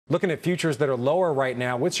Looking at futures that are lower right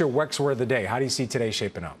now, what's your WEX word of the day? How do you see today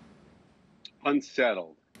shaping up?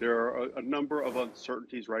 Unsettled. There are a number of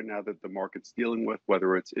uncertainties right now that the market's dealing with,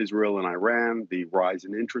 whether it's Israel and Iran, the rise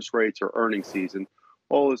in interest rates, or earnings season.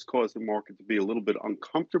 All has caused the market to be a little bit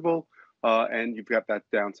uncomfortable, and you've got that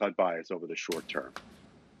downside bias over the short term.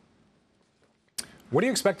 What are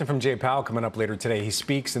you expecting from Jay Powell coming up later today? He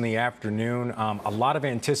speaks in the afternoon. A lot of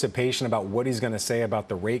anticipation about what he's going to say about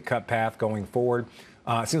the rate cut path going forward.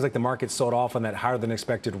 It seems like the market sold off on that higher than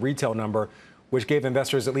expected retail number, which gave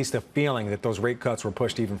investors at least a feeling that those rate cuts were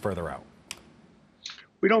pushed even further out.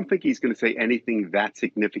 We don't think he's going to say anything that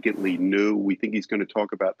significantly new. We think he's going to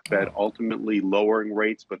talk about the Fed ultimately lowering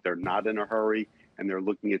rates, but they're not in a hurry, and they're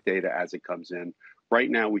looking at data as it comes in. Right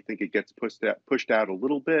now, we think it gets pushed out a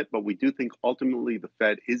little bit, but we do think ultimately the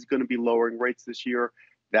Fed is going to be lowering rates this year.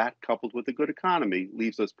 That, coupled with a good economy,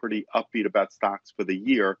 leaves us pretty upbeat about stocks for the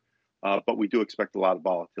year, but we do expect a lot of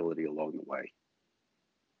volatility along the way.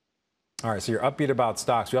 All right, so you're upbeat about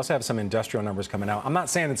stocks. We also have some industrial numbers coming out. I'm not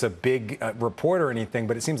saying it's a big report or anything,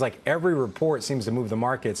 but it seems like every report seems to move the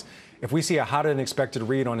markets. If we see a hotter than expected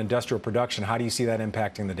read on industrial production, how do you see that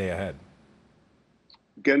impacting the day ahead?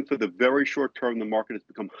 Again, for the very short term, the market has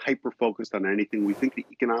become hyper-focused on anything. We think the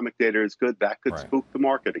economic data is good. That could spook the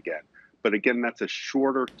market again. But again, that's a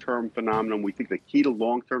shorter-term phenomenon. We think the key to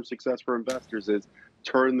long-term success for investors is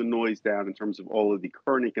turn the noise down in terms of all of the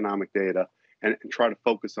current economic data and try to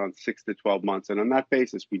focus on 6 to 12 months. And on that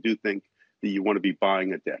basis, we do think that you want to be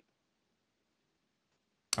buying a dip.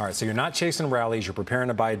 All right, so you're not chasing rallies. You're preparing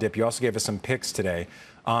to buy a dip. You also gave us some picks today.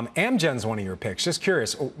 Amgen's one of your picks. Just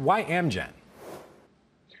curious, why Amgen?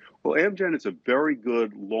 Well, Amgen is a very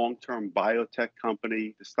good long-term biotech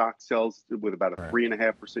company. The stock sells with about a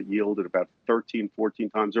 3.5% yield at about 13,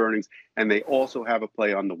 14 times earnings. And they also have a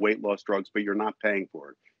play on the weight loss drugs, but you're not paying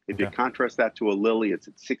for it. If you contrast that to a Lilly, it's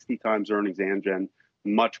at 60 times earnings. Amgen,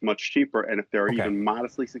 much, much cheaper. And if they're even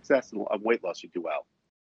modestly successful on weight loss, you do well.